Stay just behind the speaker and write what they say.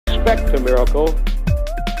expect a miracle.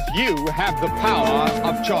 You have the power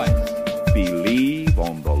of choice. Believe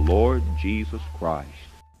on the Lord Jesus Christ.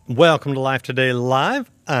 Welcome to Life Today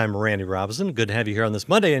Live. I'm Randy Robinson. Good to have you here on this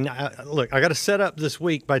Monday. And look, I got to set up this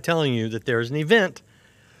week by telling you that there's an event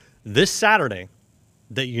this Saturday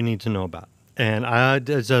that you need to know about. And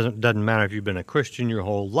it doesn't matter if you've been a Christian your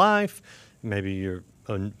whole life. Maybe you're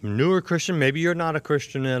a newer Christian. Maybe you're not a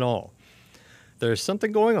Christian at all. There's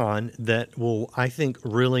something going on that will, I think,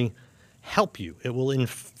 really help you. It will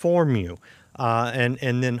inform you. And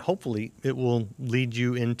then hopefully it will lead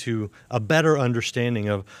you into a better understanding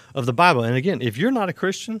of the Bible. And again, if you're not a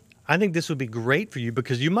Christian, I think this would be great for you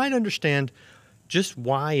because you might understand just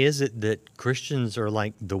why is it that Christians are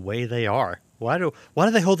like the way they are. Why do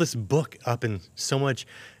they hold this book up in so much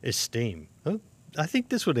esteem? Well, I think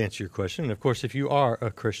this would answer your question. And of course, if you are a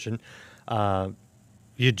Christian,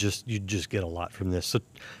 you just get a lot from this. So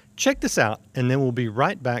check this out, and then we'll be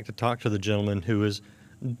right back to talk to the gentleman who is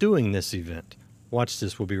doing this event. Watch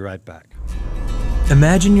this. We'll be right back.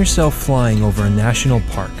 Imagine yourself flying over a national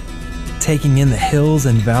park, taking in the hills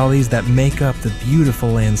and valleys that make up the beautiful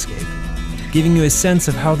landscape, giving you a sense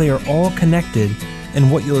of how they are all connected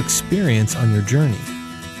and what you'll experience on your journey.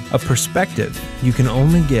 A perspective you can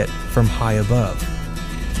only get from high above.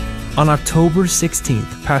 On October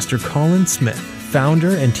 16th, Pastor Colin Smith,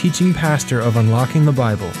 founder and teaching pastor of Unlocking the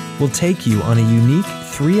Bible, will take you on a unique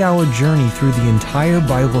 3-hour journey through the entire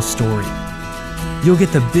Bible story. You'll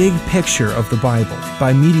get the big picture of the Bible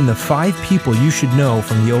by meeting the 5 people you should know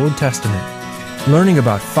from the Old Testament, learning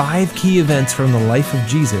about 5 key events from the life of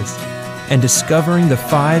Jesus, and discovering the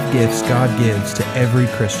 5 gifts God gives to every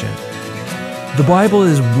Christian. The Bible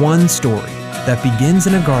is one story that begins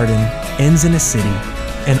in a garden, ends in a city,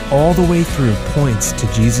 and all the way through points to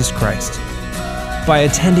Jesus Christ. By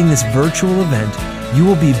attending this virtual event, you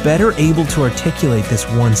will be better able to articulate this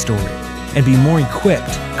one story and be more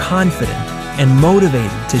equipped, confident, and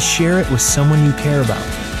motivated to share it with someone you care about.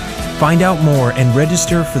 Find out more and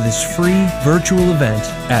register for this free virtual event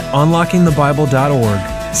at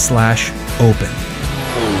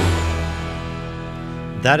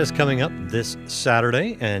unlockingthebible.org/open. That is coming up this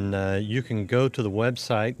Saturday, and you can go to the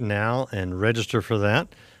website now and register for that.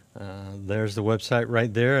 There's the website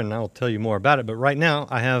right there, and I'll tell you more about it. But right now,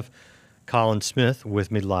 I have Colin Smith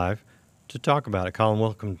with me live to talk about it. Colin,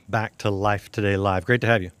 welcome back to Life Today Live. Great to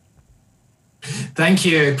have you. Thank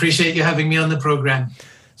you. I appreciate you having me on the program.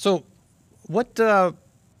 So what, I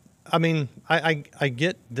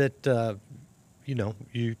get that,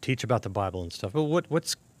 you teach about the Bible and stuff, but what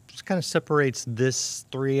kind of separates this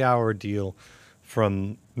 3-hour deal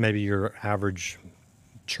from maybe your average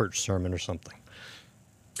church sermon or something?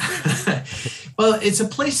 Well, it's a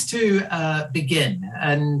place to begin.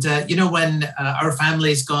 And, when our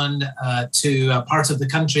family's gone to a part of the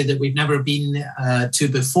country that we've never been to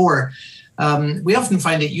before, we often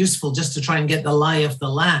find it useful just to try and get the lie of the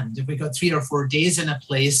land. If we've got 3 or 4 days in a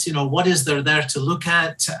place, what is there to look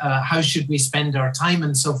at? How should we spend our time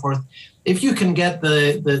and so forth? If you can get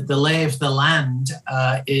the lay of the land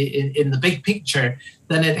in the big picture,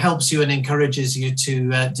 then it helps you and encourages you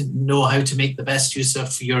to know how to make the best use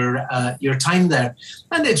of your time there.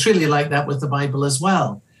 And it's really like that with the Bible as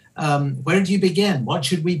well. Where do you begin? What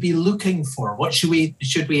should we be looking for? What should we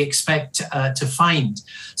expect to find?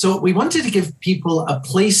 So we wanted to give people a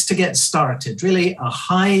place to get started, really a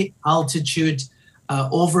high altitude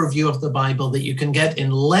overview of the Bible that you can get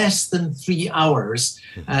in less than 3 hours.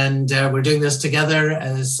 And we're doing this together,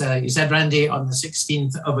 as you said, Randy, on the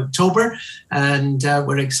 16th of October. And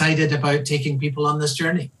we're excited about taking people on this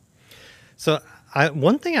journey. So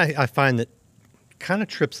one thing I find that kind of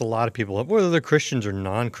trips a lot of people up, whether they're Christians or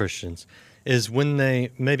non-Christians, is when they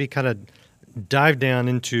maybe kind of dive down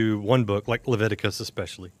into one book, like Leviticus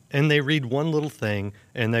especially, and they read one little thing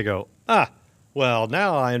and they go, well,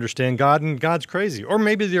 now I understand God and God's crazy. Or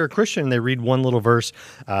maybe they're a Christian and they read one little verse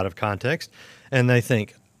out of context and they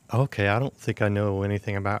think, okay, I don't think I know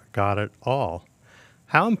anything about God at all.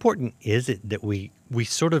 How important is it that we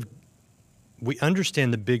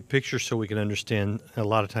understand the big picture so we can understand a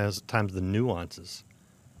lot of times the nuances?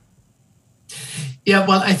 Yeah,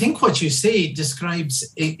 well, I think what you say describes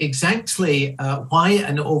exactly why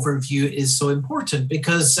an overview is so important,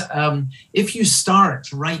 because if you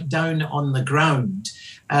start right down on the ground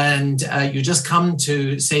and you just come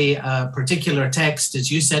to, say, a particular text,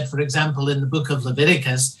 as you said, for example, in the book of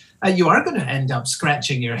Leviticus, you are going to end up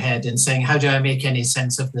scratching your head and saying, how do I make any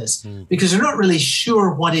sense of this? Because you're not really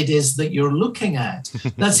sure what it is that you're looking at.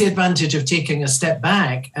 That's the advantage of taking a step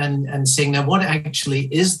back and saying, now, what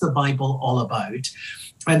actually is the Bible all about?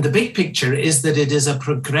 And the big picture is that it is a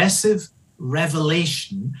progressive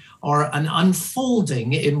revelation or an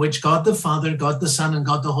unfolding in which God the Father, God the Son, and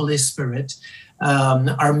God the Holy Spirit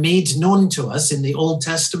are made known to us in the Old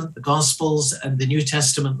Testament, the Gospels, and the New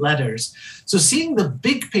Testament letters. So seeing the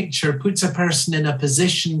big picture puts a person in a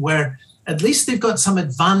position where at least they've got some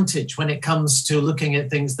advantage when it comes to looking at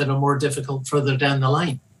things that are more difficult further down the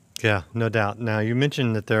line. Yeah, no doubt. Now, you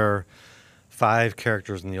mentioned that there are 5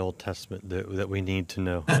 characters in the Old Testament that we need to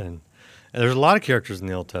know. And there's a lot of characters in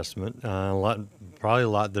the Old Testament, probably a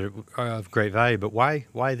lot that are of great value, but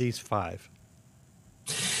why these 5?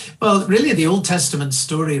 Well, really, the Old Testament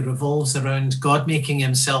story revolves around God making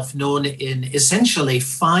himself known in essentially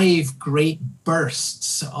 5 great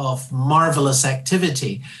bursts of marvelous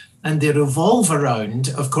activity. And they revolve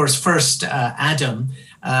around, of course, first Adam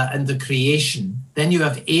and the creation. Then you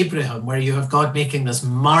have Abraham, where you have God making this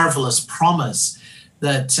marvelous promise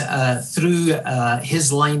that through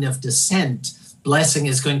his line of descent, blessing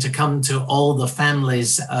is going to come to all the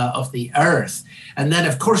families of the earth. And then,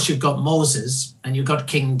 of course, you've got Moses and you've got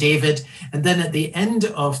King David. And then at the end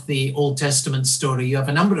of the Old Testament story, you have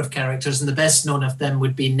a number of characters, and the best known of them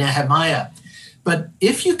would be Nehemiah. But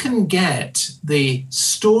if you can get the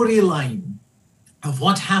storyline of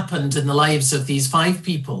what happened in the lives of these 5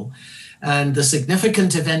 people and the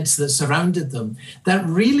significant events that surrounded them, that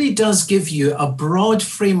really does give you a broad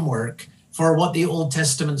framework for what the Old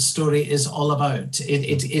Testament story is all about.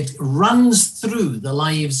 It runs through the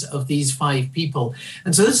lives of these 5 people.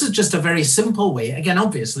 And so this is just a very simple way. Again,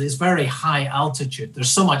 obviously, it's very high altitude. There's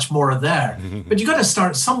so much more there. But you've got to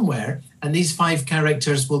start somewhere. And these 5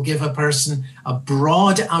 characters will give a person a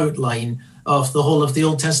broad outline of the whole of the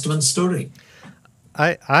Old Testament story.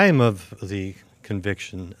 I am of the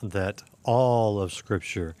conviction that all of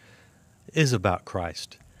Scripture is about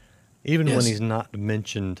Christ, even when he's not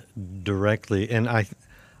mentioned directly. And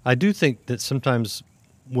I do think that sometimes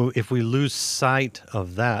if we lose sight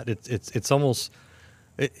of that, it's almost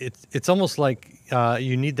like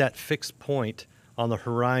you need that fixed point on the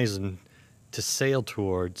horizon to sail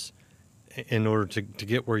towards in order to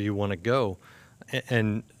get where you want to go.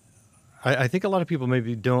 And I think a lot of people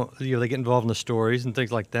maybe don't, they get involved in the stories and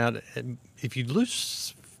things like that. If you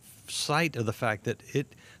lose sight of the fact that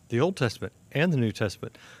the Old Testament and the New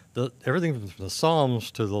Testament, everything from the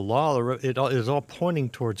Psalms to the law, it is all pointing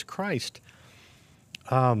towards Christ.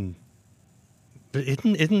 But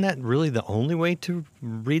isn't that really the only way to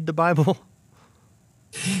read the Bible?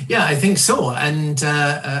 Yeah, I think so. And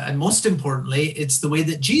most importantly, it's the way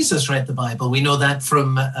that Jesus read the Bible. We know that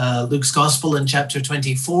from Luke's Gospel in chapter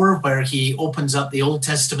 24, where he opens up the Old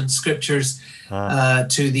Testament scriptures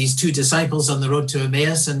to these 2 disciples on the road to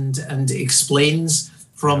Emmaus and explains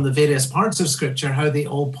from the various parts of Scripture how they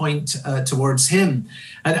all point towards him.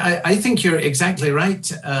 And I think you're exactly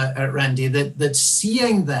right, Randy, that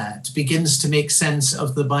seeing that begins to make sense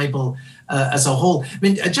of the Bible as a whole. I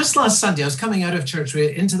mean, just last Sunday, I was coming out of church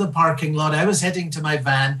into the parking lot. I was heading to my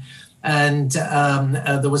van, and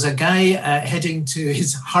there was a guy heading to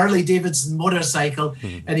his Harley Davidson motorcycle,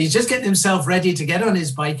 and he's just getting himself ready to get on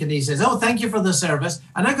his bike, and he says, "Oh, thank you for the service.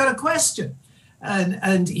 And I got a question."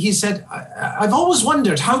 And he said, "I've always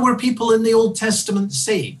wondered, how were people in the Old Testament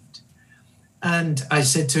saved?" And I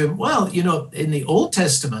said to him, "Well, in the Old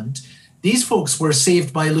Testament, these folks were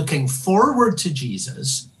saved by looking forward to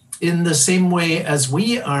Jesus in the same way as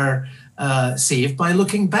we are saved by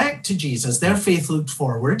looking back to Jesus. Their faith looked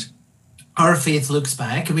forward. Our faith looks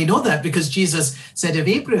back. And we know that because Jesus said of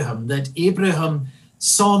Abraham that Abraham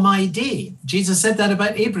saw my day. Jesus said that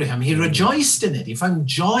about Abraham. He rejoiced in it. He found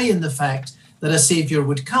joy in the fact that a Savior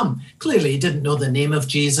would come. Clearly, he didn't know the name of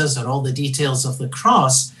Jesus or all the details of the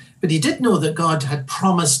cross, but he did know that God had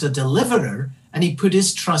promised a deliverer, and he put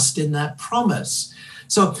his trust in that promise.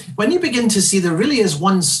 So when you begin to see there really is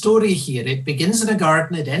one story here, it begins in a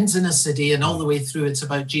garden, it ends in a city, and all the way through it's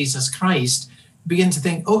about Jesus Christ, you begin to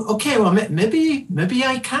think, oh, okay, well, maybe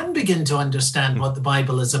I can begin to understand what the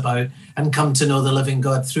Bible is about and come to know the living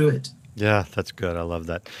God through it. Yeah, that's good. I love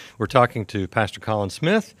that. We're talking to Pastor Colin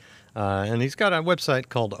Smith, and he's got a website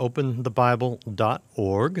called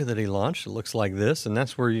openthebible.org that he launched. It looks like this, and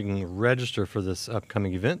that's where you can register for this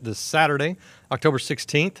upcoming event this Saturday, October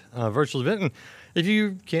 16th, virtual event. And if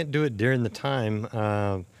you can't do it during the time,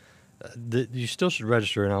 you still should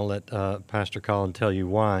register, and I'll let Pastor Colin tell you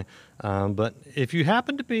why. But if you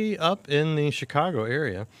happen to be up in the Chicago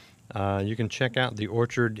area, you can check out the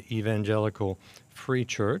Orchard Evangelical Free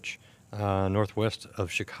Church, northwest of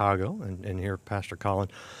Chicago, and hear Pastor Colin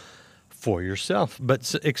for yourself.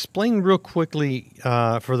 But explain real quickly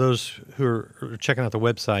for those who are checking out the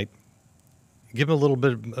website, give them a little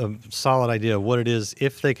bit of solid idea of what it is,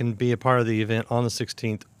 if they can be a part of the event on the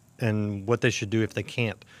 16th, and what they should do if they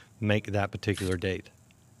can't make that particular date?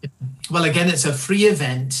 Well, again, it's a free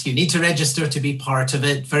event. You need to register to be part of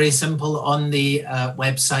it. Very simple on the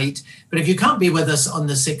website. But if you can't be with us on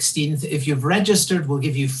the 16th, if you've registered, we'll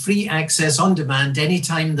give you free access on demand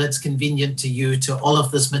anytime that's convenient to you to all of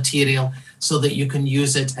this material so that you can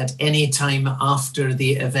use it at any time after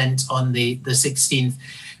the event on the 16th.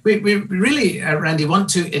 We really, Randy, want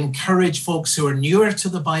to encourage folks who are newer to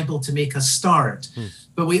the Bible to make a start.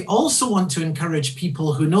 But we also want to encourage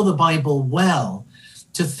people who know the Bible well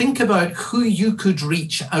to think about who you could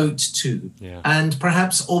reach out to and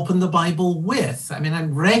perhaps open the Bible with. I mean,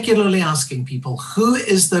 I'm regularly asking people, who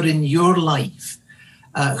is there in your life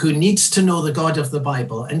who needs to know the God of the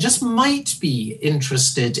Bible and just might be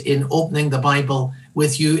interested in opening the Bible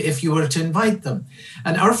with you if you were to invite them?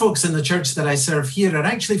 And our folks in the church that I serve here are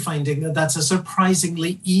actually finding that that's a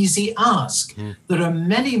surprisingly easy ask. There are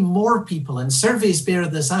many more people, and surveys bear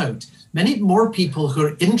this out, many more people who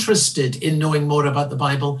are interested in knowing more about the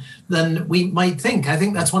Bible than we might think. I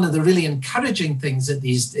think that's one of the really encouraging things at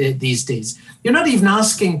these days. You're not even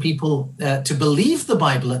asking people to believe the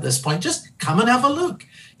Bible at this point. Just come and have a look.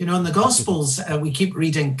 You know, in the Gospels, we keep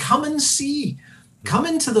reading, come and see. Come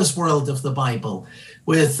into this world of the Bible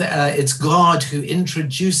with it's God who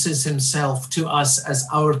introduces himself to us as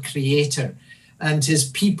our creator, and his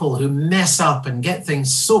people who mess up and get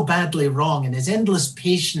things so badly wrong, and his endless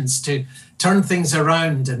patience to turn things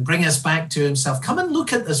around and bring us back to himself. Come and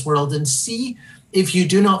look at this world and see if you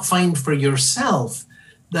do not find for yourself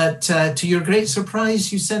that, to your great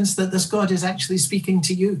surprise, you sense that this God is actually speaking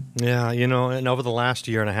to you. Yeah, you know, and over the last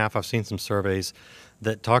year and a half, I've seen some surveys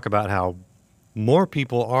that talk about how more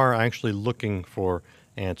people are actually looking for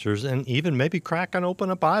answers and even maybe cracking open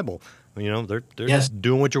a Bible. You know, they're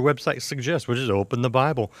doing what your website suggests, which is open the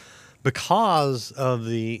Bible, because of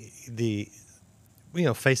the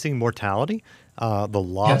facing mortality, the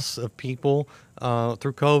loss of people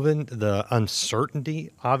through COVID, the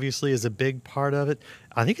uncertainty obviously is a big part of it.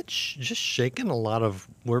 I think it's just shaken a lot of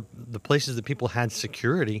where the places that people had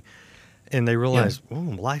security, and they realized,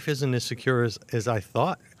 life isn't as secure as I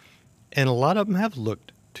thought. And a lot of them have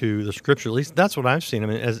looked to the scripture. At least that's what I've seen. I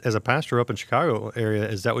mean, as a pastor up in Chicago area,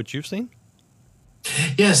 is that what you've seen?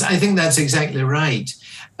 Yes, I think that's exactly right.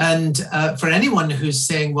 And for anyone who's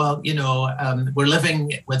saying, well, you know, we're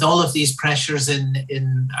living with all of these pressures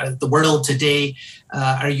in the world today,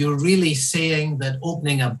 are you really saying that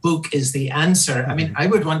opening a book is the answer? I mean, I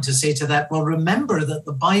would want to say to that, well, remember that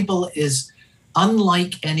the Bible is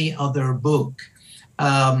unlike any other book.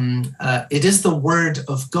 It is the Word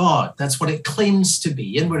of God. That's what it claims to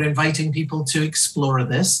be. And we're inviting people to explore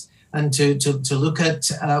this and to look at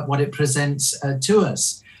what it presents to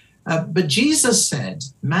us. But Jesus said,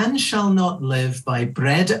 man shall not live by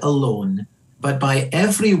bread alone, but by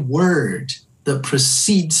every word that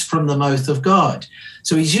proceeds from the mouth of God.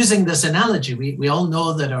 So he's using this analogy. We all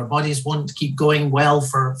know that our bodies won't keep going well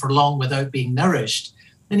for long without being nourished.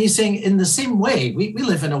 And he's saying, in the same way, we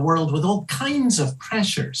live in a world with all kinds of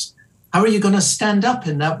pressures. How are you going to stand up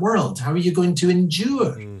in that world? How are you going to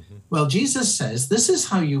endure? Well, Jesus says, this is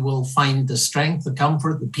how you will find the strength, the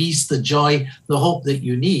comfort, the peace, the joy, the hope that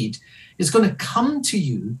you need. It's going to come to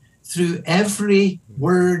you through every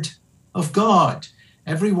word of God,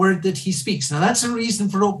 every word that he speaks. Now, that's a reason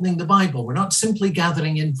for opening the Bible. We're not simply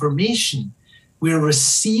gathering information. We're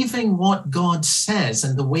receiving what God says,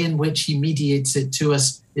 and the way in which he mediates it to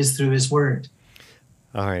us is through his word.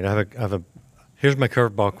 All right. Here's my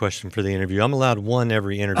curveball question for the interview. I'm allowed one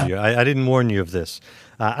every interview. I didn't warn you of this.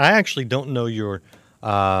 I actually don't know your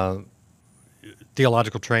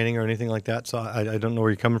theological training or anything like that, so I don't know where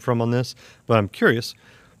you're coming from on this, but I'm curious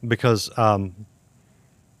because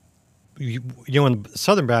you know, in the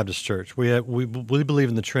Southern Baptist Church, we believe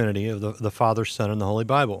in the Trinity of the Father, Son, and the Holy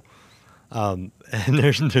Bible. And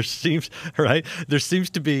there seems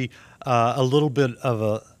to be a little bit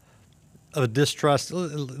of a distrust, at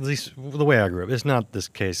least the way I grew up. It's not this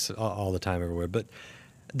case all the time everywhere, but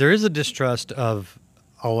there is a distrust of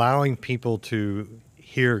allowing people to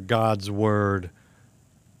hear God's word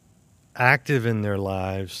active in their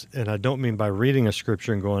lives. And I don't mean by reading a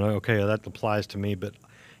scripture and going, okay, that applies to me, but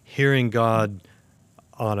hearing God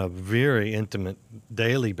on a very intimate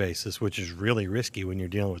daily basis, which is really risky when you're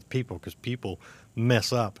dealing with people, because people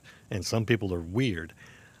mess up and some people are weird.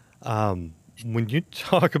 When you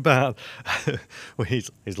talk about, well,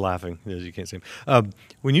 he's laughing, as you can't see him.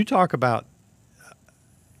 When you talk about,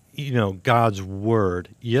 God's word,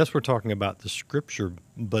 yes, we're talking about the scripture,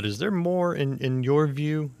 but is there more in your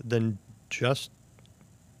view than just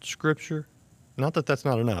scripture? Not that that's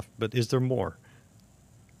not enough, but is there more?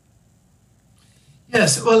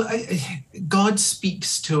 Yes, well, God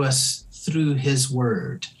speaks to us through His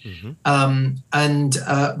Word, and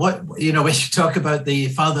what when you talk about the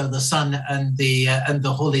Father, the Son, and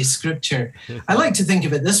the Holy Scripture, I like to think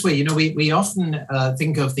of it this way. We often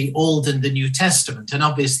think of the Old and the New Testament, and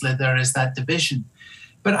obviously there is that division.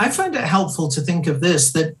 But I find it helpful to think of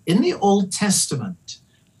this: that in the Old Testament,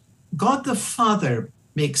 God the Father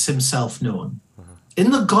makes Himself known.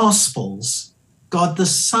 In the Gospels, God the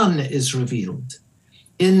Son is revealed.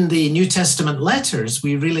 In the New Testament letters,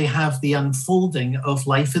 we really have the unfolding of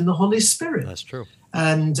life in the Holy Spirit. That's true.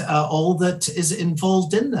 And all that is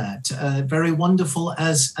involved in that, very wonderful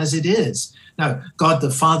as it is. Now, God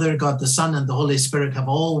the Father, God the Son, and the Holy Spirit have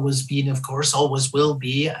always been, of course, always will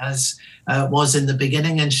be, as was in the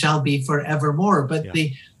beginning and shall be forevermore. But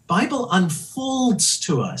the Bible unfolds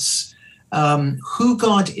to us who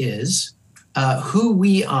God is, who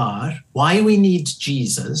we are, why we need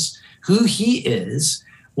Jesus, who He is,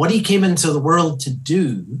 what He came into the world to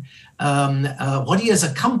do, what He has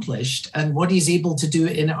accomplished, and what He's able to do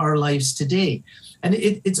in our lives today. And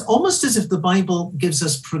it's almost as if the Bible gives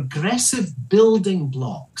us progressive building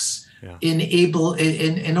blocks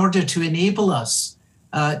in order to enable us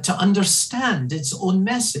to understand its own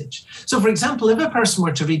message. So, for example, if a person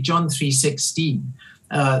were to read John 3:16,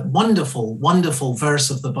 wonderful, wonderful verse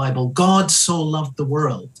of the Bible, God so loved the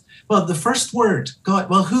world. Well, the first word, God,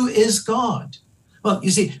 well, who is God? Well,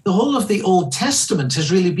 you see, the whole of the Old Testament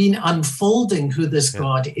has really been unfolding who this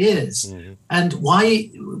God is and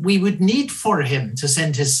why we would need for Him to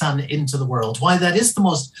send His Son into the world, why that is the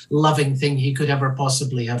most loving thing He could ever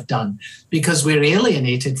possibly have done, because we're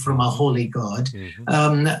alienated from a holy God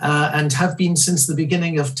and have been since the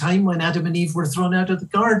beginning of time when Adam and Eve were thrown out of the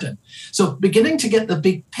garden. So beginning to get the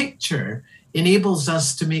big picture enables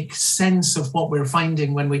us to make sense of what we're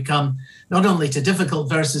finding when we come not only to difficult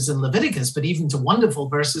verses in Leviticus, but even to wonderful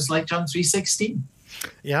verses like John 3:16.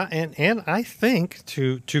 Yeah, and I think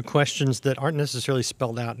to questions that aren't necessarily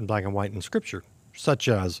spelled out in black and white in Scripture, such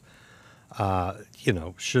as,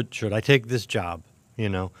 should I take this job?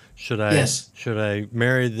 Should I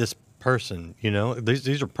marry this person?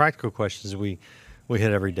 These are practical questions we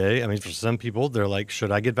hit every day. I mean, for some people, they're like,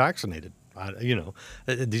 should I get vaccinated?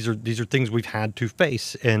 These are things we've had to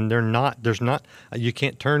face, and you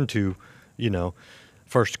can't turn to,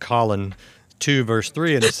 First Colin 2 verse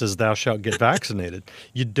 3 and it says thou shalt get vaccinated.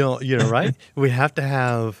 You don't, right? We have to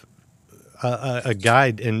have a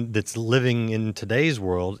guide that's living in today's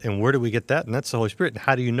world, and where do we get that? And that's the Holy Spirit. And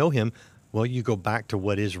how do you know Him? Well, you go back to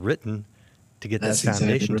what is written to get that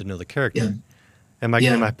foundation to know the character. Yeah. Am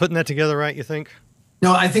I putting that together right, you think?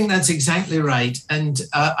 No, I think that's exactly right. And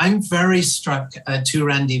I'm very struck, too,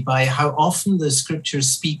 Randy, by how often the Scriptures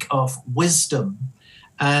speak of wisdom.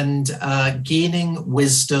 And gaining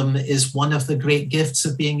wisdom is one of the great gifts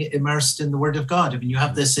of being immersed in the Word of God. I mean, you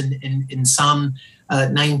have this in Psalm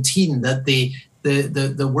 19, that the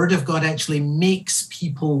Word of God actually makes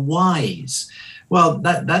people wise. Well,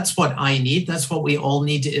 that's what I need. That's what we all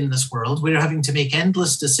need in this world. We're having to make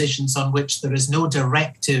endless decisions on which there is no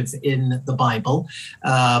directive in the Bible.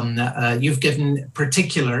 You've given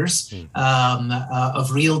particulars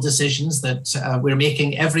of real decisions that we're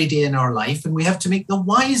making every day in our life, and we have to make the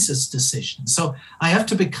wisest decisions. So I have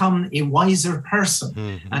to become a wiser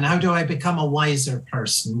person. And how do I become a wiser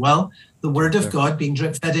person? Well, the Word of God being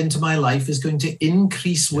drip-fed into my life is going to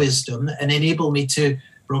increase wisdom and enable me to,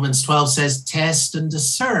 Romans 12 says, test and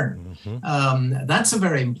discern. That's a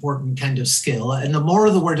very important kind of skill. And the more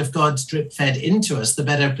the Word of God's drip-fed into us, the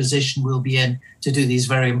better position we'll be in to do these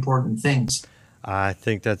very important things. I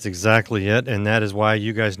think that's exactly it, and that is why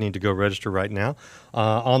you guys need to go register right now.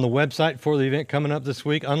 On the website for the event coming up this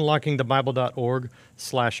week,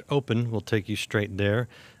 unlockingthebible.org/open will take you straight there,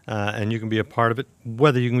 and you can be a part of it,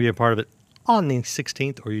 whether you can be a part of it on the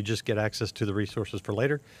 16th or you just get access to the resources for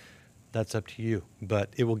later. That's up to you, but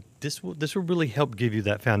this will really help give you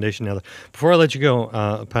that foundation. Now, before I let you go,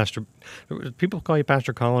 Pastor, people call you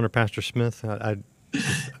Pastor Colin or Pastor Smith.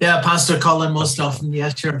 Yeah, Pastor Colin most often. Yeah,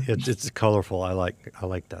 sure. It's colorful. I like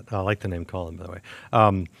that. I like the name Colin, by the way.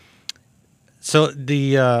 So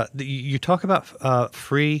you talk about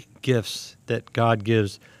free gifts that God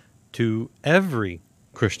gives to every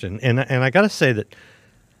Christian, and I got to say that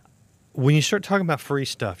when you start talking about free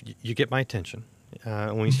stuff, you get my attention.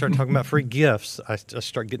 When you start talking about free gifts, I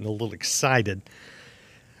start getting a little excited.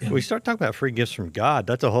 Yeah. When we start talking about free gifts from God,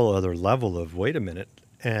 that's a whole other level of, wait a minute,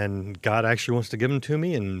 and God actually wants to give them to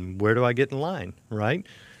me, and where do I get in line, right?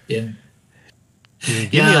 Yeah. Can you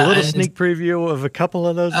give me a little sneak preview of a couple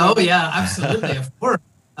of those? Oh, yeah, absolutely, of course.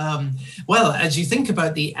 Well, as you think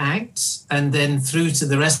about the Acts and then through to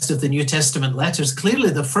the rest of the New Testament letters, clearly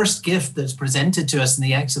the first gift that's presented to us in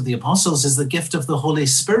the Acts of the Apostles is the gift of the Holy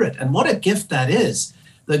Spirit. And what a gift that is,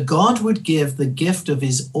 that God would give the gift of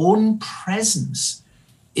his own presence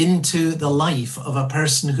into the life of a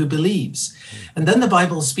person who believes. And then the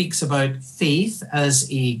Bible speaks about faith as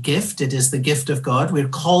a gift. It is the gift of God. We're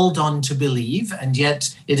called on to believe, and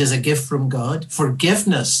yet it is a gift from God.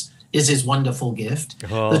 Forgiveness is his wonderful gift.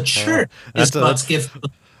 The church is God's gift.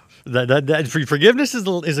 Forgiveness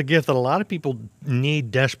is a gift that a lot of people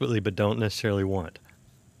need desperately but don't necessarily want.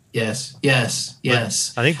 Yes. But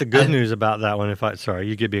I think the good news about that one, sorry,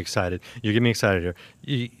 you get me excited. You get me excited here.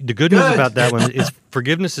 The good news about that one is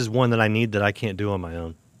forgiveness is one that I need that I can't do on my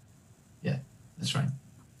own. Yeah, that's right.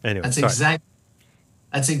 Anyway,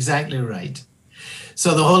 that's exactly right.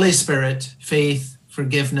 So the Holy Spirit, faith,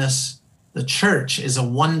 forgiveness, the church is a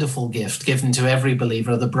wonderful gift given to every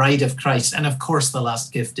believer, the bride of Christ. And of course, the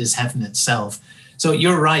last gift is heaven itself. So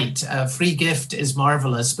you're right. Free gift is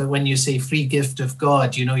marvelous. But when you say free gift of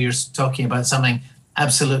God, you know, you're talking about something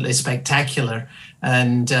absolutely spectacular.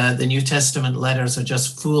 And the New Testament letters are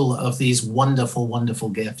just full of these wonderful, wonderful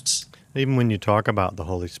gifts. Even when you talk about the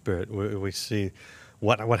Holy Spirit, we see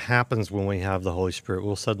what happens when we have the Holy Spirit.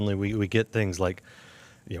 Well, suddenly we get things like,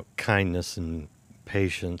 kindness and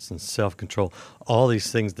patience and self-control, all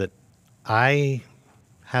these things that I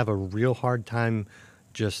have a real hard time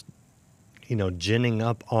just ginning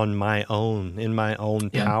up on my own, in my own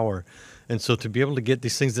power. And so to be able to get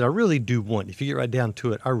these things that I really do want, if you get right down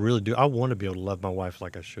to it, I really do. I want to be able to love my wife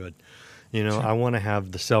like I should. Sure. I want to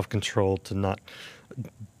have the self-control to not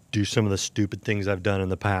do some of the stupid things I've done in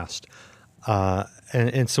the past.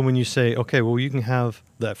 And so when you say, okay, well, you can have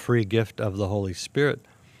that free gift of the Holy Spirit,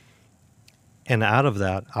 and out of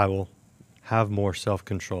that, I will have more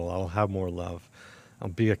self-control. I will have more love. I'll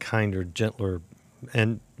be a kinder, gentler,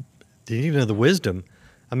 and even the wisdom.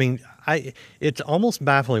 I mean, it's almost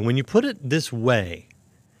baffling. When you put it this way,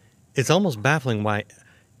 it's almost baffling why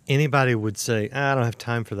anybody would say, I don't have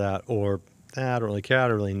time for that, or I don't really care, I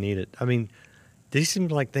don't really need it. I mean, these seem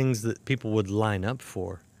like things that people would line up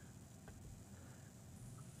for.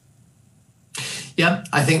 Yeah,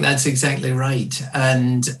 I think that's exactly right.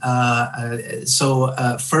 And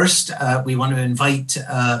so first, we want to invite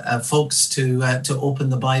folks to open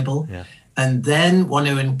the Bible. Yeah. And then want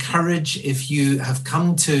to encourage, if you have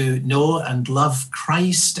come to know and love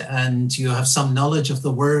Christ and you have some knowledge of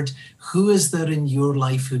the Word, who is there in your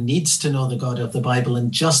life who needs to know the God of the Bible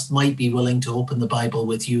and just might be willing to open the Bible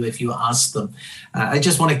with you if you ask them? I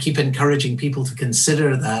just want to keep encouraging people to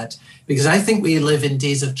consider that, because I think we live in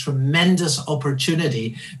days of tremendous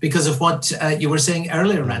opportunity because of what you were saying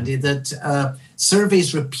earlier, Randy, that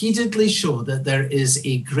surveys repeatedly show that there is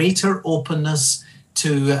a greater openness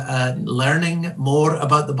to learning more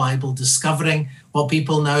about the Bible, discovering what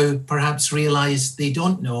people now perhaps realize they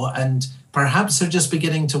don't know, and perhaps they're just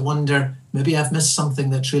beginning to wonder, maybe I've missed something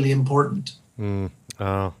that's really important.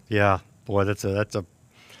 Oh, yeah. Boy, that's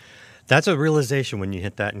a realization when you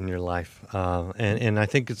hit that in your life. And I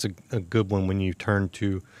think it's a good one when you turn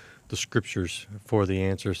to the Scriptures for the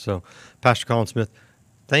answer. So, Pastor Colin Smith,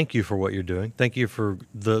 thank you for what you're doing. Thank you for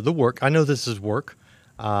the work. I know this is work.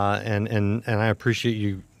 And I appreciate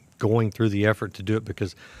you going through the effort to do it,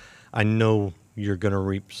 because I know you're going to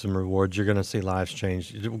reap some rewards. You're going to see lives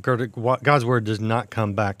change. God's Word does not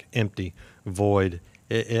come back empty, void.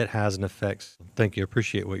 It has an effect. Thank you. I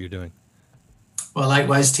appreciate what you're doing. Well,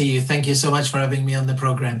 likewise to you. Thank you so much for having me on the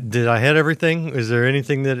program. Did I hit everything? Is there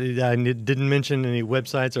anything that I didn't mention? Any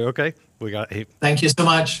websites? Or okay, we got. Hey. Thank you so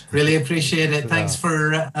much. Really appreciate it. Thanks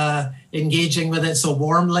for engaging with it so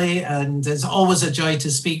warmly, and it's always a joy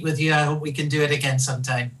to speak with you. I hope we can do it again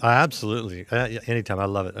sometime. Absolutely, anytime. I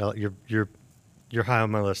love it. You're high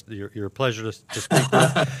on my list. You're a pleasure to speak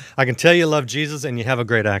with. I can tell you love Jesus, and you have a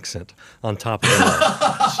great accent on top of that.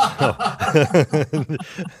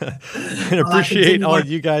 And appreciate all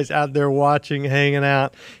you guys out there watching, hanging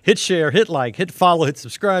out. Hit share, hit like, hit follow, hit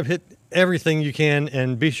subscribe, hit everything you can,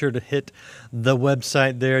 and be sure to hit the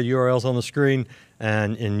website there, URLs on the screen,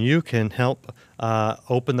 and you can help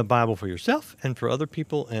open the Bible for yourself and for other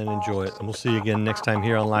people and enjoy it. And we'll see you again next time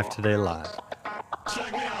here on Life Today Live.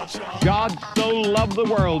 God so loved the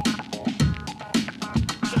world.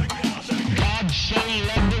 God so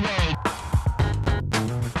loved the world.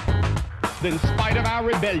 In spite of our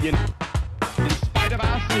rebellion, in spite of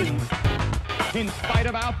our sins, in spite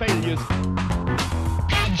of our failures,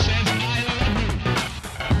 God says,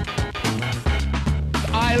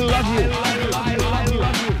 I love you. I love you.